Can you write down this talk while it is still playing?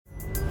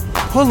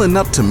Pulling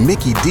up to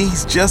Mickey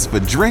D's just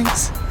for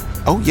drinks?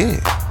 Oh yeah,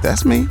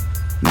 that's me.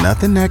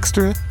 Nothing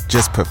extra,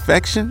 just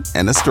perfection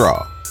and a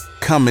straw.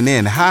 Coming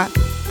in hot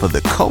for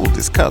the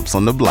coldest cups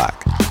on the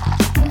block.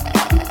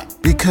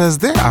 Because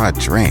there are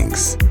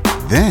drinks.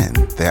 Then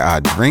there are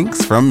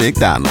drinks from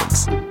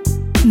McDonald's.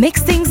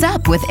 Mix things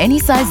up with any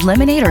size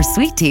lemonade or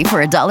sweet tea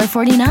for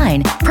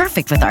 $1.49.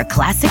 Perfect with our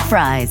classic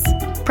fries.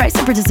 Price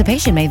and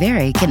participation may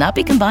vary. Cannot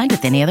be combined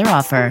with any other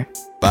offer.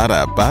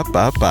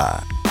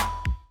 Ba-da-ba-ba-ba.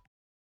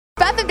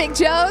 Beth and Big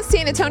Joe,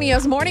 San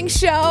Antonio's morning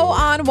show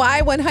on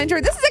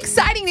Y100. This is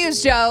exciting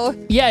news, Joe.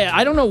 Yeah,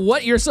 I don't know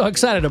what you're so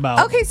excited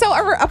about. Okay, so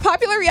a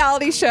popular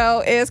reality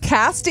show is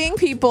casting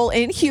people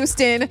in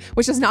Houston,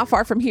 which is not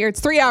far from here. It's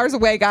 3 hours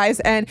away,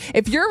 guys. And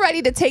if you're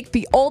ready to take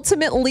the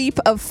ultimate leap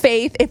of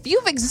faith, if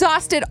you've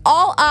exhausted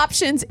all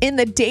options in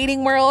the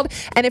dating world,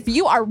 and if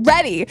you are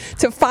ready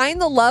to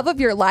find the love of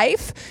your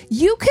life,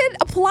 you could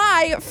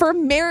apply for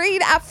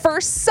Married at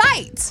First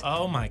Sight.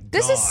 Oh my God.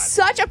 This is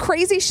such a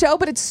crazy show,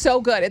 but it's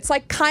so good. It's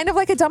like kind of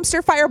like a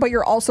dumpster fire, but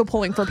you're also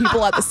pulling for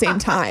people at the same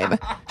time.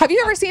 Have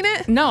you ever seen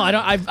it? No, I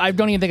don't. I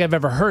don't even think I've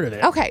ever heard of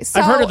it. Okay,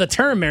 so I've heard of the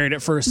term "Married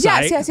at First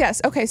Sight."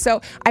 Yes. Okay,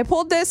 so I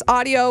pulled this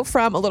audio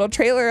from a little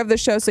trailer of the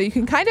show, so you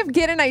can kind of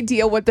get an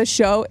idea what the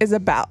show is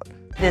about.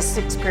 This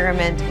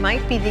experiment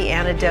might be the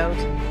antidote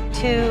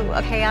to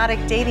a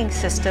chaotic dating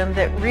system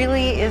that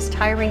really is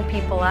tiring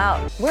people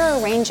out. We're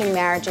arranging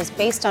marriages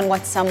based on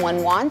what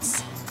someone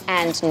wants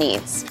and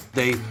needs.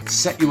 They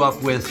set you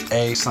up with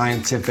a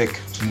scientific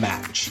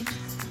match.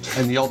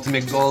 And the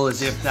ultimate goal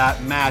is if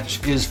that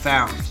match is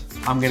found,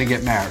 I'm gonna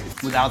get married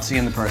without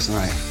seeing the person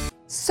right.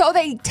 So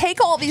they take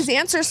all these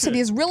answers to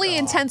these really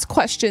intense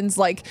questions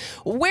like,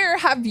 where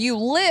have you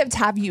lived?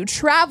 Have you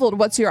traveled?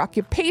 What's your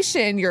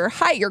occupation, your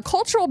height, your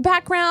cultural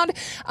background?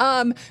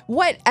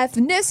 What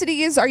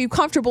ethnicities are you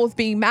comfortable with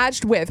being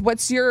matched with?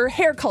 What's your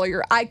hair color,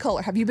 your eye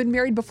color? Have you been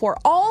married before?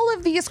 All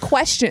of these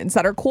questions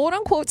that are quote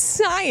unquote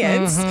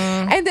science.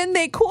 And then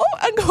they quote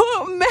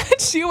unquote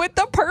match you with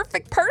the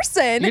perfect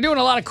person. You're doing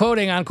a lot of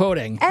quoting on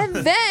quoting. And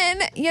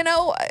then, you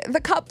know,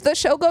 the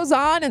show goes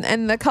on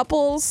and the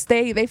couples,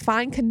 they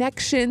find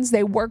connections.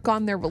 They work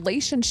on their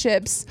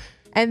relationships,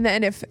 and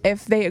then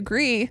if they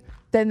agree,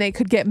 then they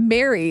could get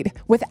married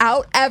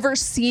without ever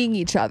seeing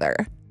each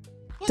other.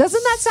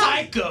 Doesn't that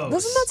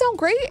sound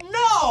great?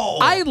 No.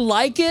 I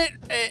like it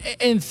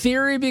in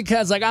theory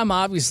because, like, I'm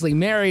obviously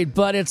married,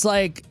 but it's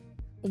like,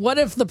 what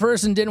if the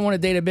person didn't want to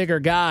date a bigger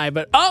guy?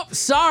 But oh,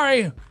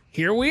 sorry.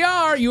 Here we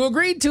are. You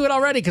agreed to it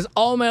already because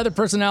all my other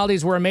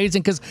personalities were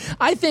amazing. Because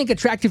I think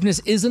attractiveness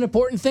is an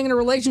important thing in a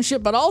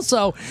relationship, but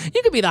also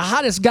you could be the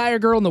hottest guy or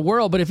girl in the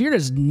world, but if you're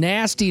just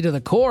nasty to the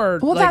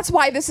core. Well, that's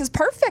why this is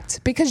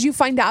perfect, because you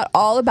find out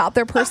all about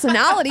their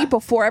personality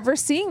before ever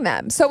seeing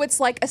them. So it's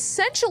like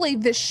essentially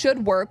this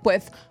should work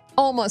with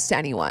almost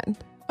anyone.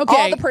 Okay.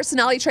 All the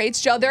personality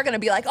traits, Joe, they're going to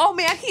be like, oh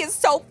man, he is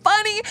so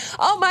funny.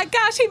 Oh my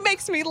gosh, he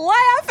makes me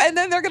laugh. And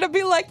then they're going to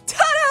be like,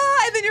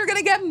 ta-da! And then you're going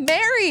to get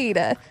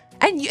married.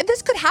 And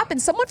this could happen.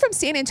 Someone from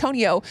San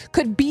Antonio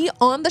could be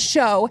on the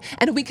show,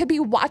 and we could be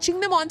watching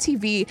them on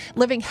TV,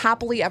 living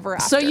happily ever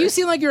after. So you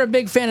seem like you're a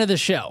big fan of the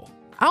show.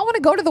 I want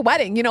to go to the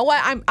wedding. You know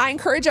what? I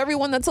encourage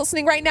everyone that's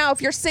listening right now,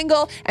 if you're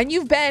single and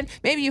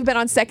maybe you've been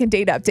on Second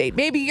Date Update.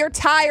 Maybe you're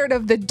tired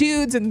of the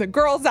dudes and the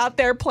girls out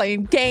there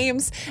playing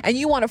games, and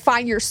you want to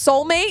find your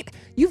soulmate.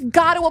 You've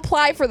got to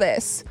apply for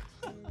this.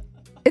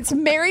 It's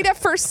Married at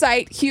First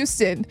Sight,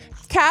 Houston.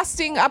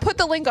 Casting. I put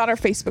the link on our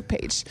Facebook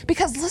page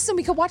because listen,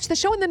 we could watch the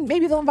show and then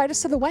maybe they'll invite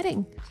us to the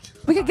wedding.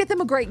 We could get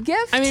them a great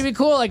gift. I mean, it'd be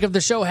cool, like if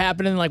the show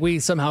happened and like we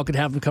somehow could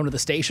have them come to the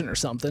station or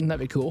something. That'd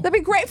be cool. That'd be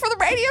great for the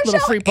radio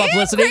little show. Free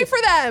publicity. And great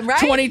for them, right?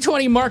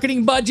 2020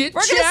 marketing budget.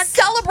 We're going to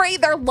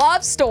celebrate their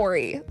love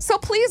story. So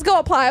please go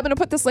apply. I'm going to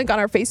put this link on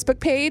our Facebook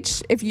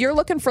page. If you're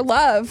looking for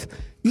love,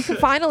 you can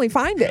finally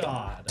find it.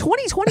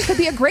 2020 could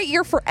be a great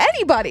year for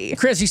anybody.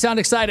 Chris, you sound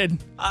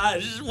excited.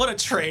 What a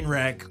train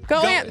wreck.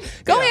 Go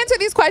answer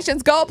these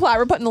questions. Go apply.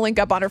 We're putting the link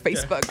up on our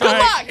Facebook. Good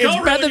luck.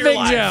 It's Beth and Big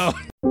Joe.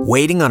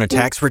 Waiting on a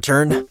tax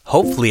return?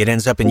 Hopefully it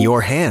ends up in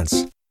your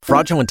hands.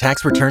 Fraudulent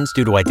tax returns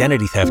due to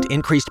identity theft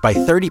increased by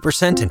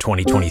 30% in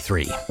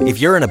 2023.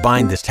 If you're in a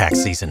bind this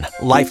tax season,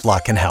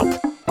 LifeLock can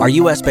help. Our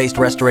U.S.-based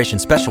restoration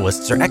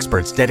specialists are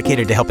experts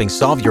dedicated to helping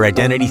solve your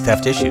identity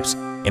theft issues.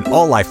 And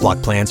all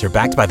LifeLock plans are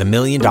backed by the $1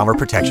 Million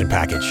Protection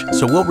Package.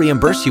 So we'll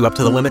reimburse you up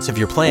to the limits of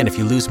your plan if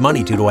you lose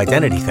money due to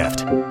identity theft.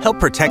 Help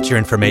protect your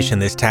information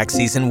this tax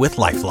season with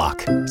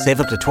LifeLock.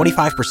 Save up to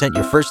 25%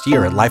 your first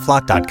year at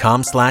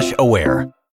LifeLock.com/aware.